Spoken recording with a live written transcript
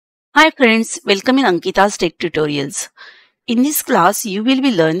Hi friends, welcome in Ankita's Tech Tutorials. In this class, you will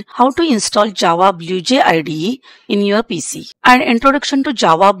be learn how to install Java BlueJ IDE in your PC and introduction to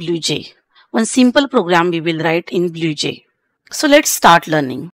Java BlueJ. One simple program we will write in BlueJ. So let's start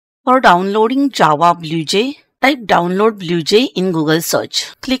learning. For downloading Java BlueJ, type download BlueJ in Google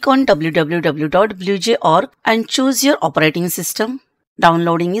search. Click on www.bluej.org and choose your operating system.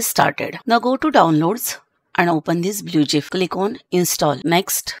 Downloading is started. Now go to downloads and open this BlueJ. Click on install.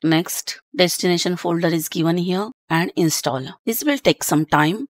 Next. Destination folder is given here and install. This will take some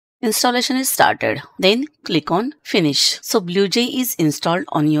time. Installation is started. Then click on finish. So BlueJ is installed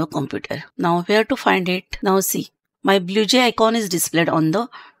on your computer. Now where to find it? Now see, my BlueJ icon is displayed on the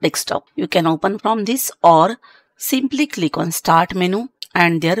desktop. You can open from this or simply click on start menu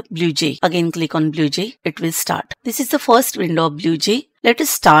and there BlueJ. Again click on BlueJ. It will start. This is the first window of BlueJ. Let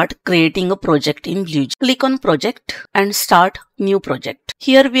us start creating a project in BlueJ. Click on project and start new project.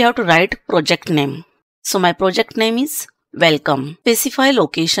 Here we have to write project name. So my project name is welcome. Specify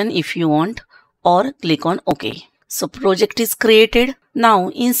location if you want or click on OK. So project is created. Now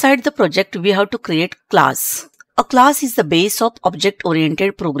inside the project we have to create class. A class is the base of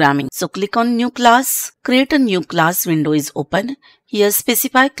object-oriented programming. So click on new class. Create a new class window is open. Here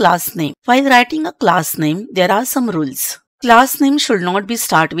specify class name. While writing a class name, there are some rules. Class name should not be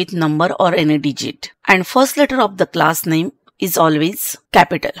start with number or any digit. And first letter of the class name is always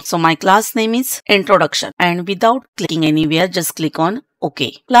capital. So my class name is introduction. And without clicking anywhere, just click on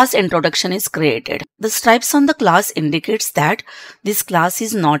OK. Class introduction is created. The stripes on the class indicates that this class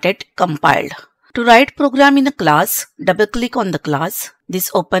is not yet compiled. To write program in a class, double click on the class. This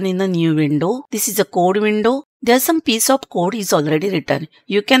open in a new window. This is a code window. There's some piece of code is already written.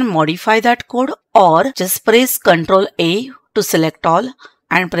 You can modify that code or just press Ctrl A to select all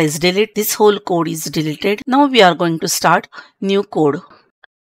and press delete. This whole code is deleted. Now we are going to start new code.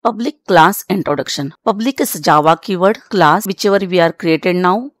 Public class introduction. Public is Java keyword, class whichever we are created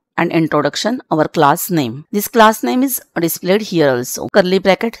now, and introduction our class name. This class name is displayed here also. Curly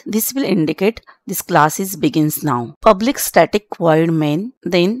bracket. This will indicate this class is begins now. Public static void main.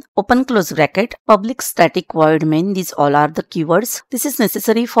 Then open close bracket. Public static void main. These all are the keywords. This is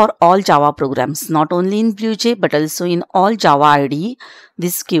necessary for all Java programs, not only in BlueJ but also in all Java IDE.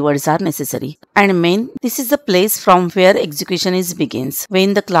 These keywords are necessary. And main, this is the place from where execution is begins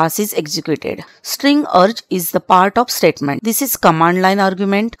when the class is executed. String urge is the part of statement. This is command line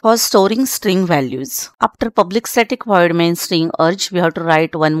argument for storing string values. After public static void main string urge, we have to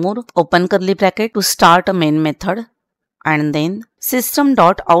write one more open curly bracket to start a main method and then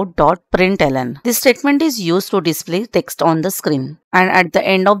system.out.println. This statement is used to display text on the screen. And at the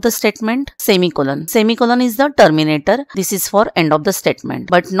end of the statement, semicolon. Semicolon is the terminator. This is for end of the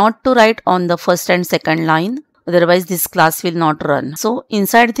statement, but not to write on the first and second line. Otherwise, this class will not run. So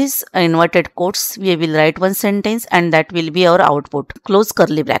inside this inverted quotes, we will write one sentence and that will be our output. Close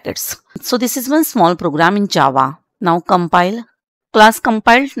curly brackets. So this is one small program in Java. Now compile. Class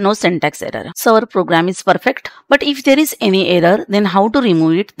compiled, no syntax error. So our program is perfect. But if there is any error, then how to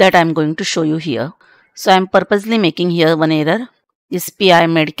remove it, that I am going to show you here. So I am purposely making here one error. This P I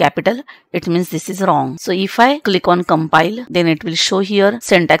made capital. It means this is wrong. So if I click on compile, then it will show here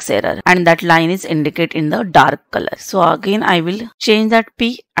syntax error. And that line is indicated in the dark color. So again, I will change that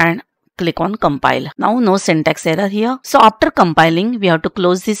P and click on compile. Now no syntax error here. So after compiling, we have to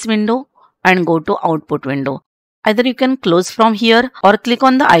close this window and go to output window. Either you can close from here or click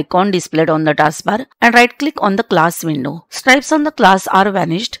on the icon displayed on the taskbar and right click on the class window. Stripes on the class are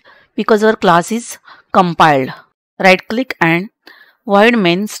vanished because our class is compiled. Right click and void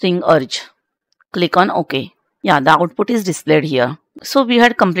main string urge. Click on OK. Yeah, the output is displayed here. So we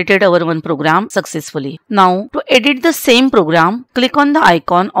had completed our one program successfully. Now to edit the same program, click on the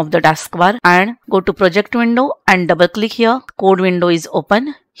icon of the taskbar and go to project window and double click here. Code window is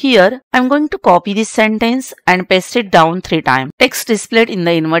open. Here, I am going to copy this sentence and paste it down 3 times. Text displayed in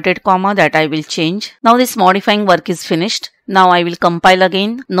the inverted comma that I will change. Now this modifying work is finished. Now I will compile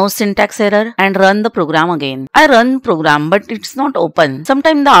again, no syntax error, and run the program again. I run program but it's not open.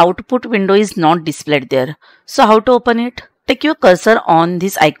 Sometimes the output window is not displayed there. So how to open it? Take your cursor on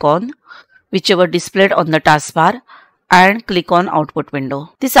this icon, whichever displayed on the taskbar, and click on output window.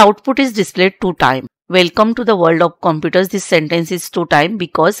 This output is displayed 2 times. Welcome to the world of computers. This sentence is 2 times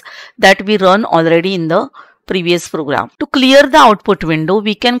because that we run already in the previous program. To clear the output window,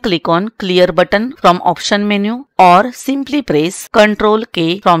 we can click on clear button from option menu or simply press Ctrl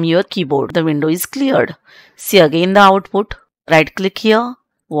K from your keyboard. The window is cleared. See again the output. Right click here,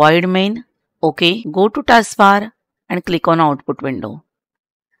 void main, OK. Go to taskbar and click on output window.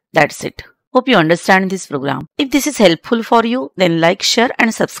 That's it. Hope you understand this program. If this is helpful for you, then like, share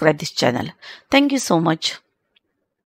and subscribe this channel. Thank you so much.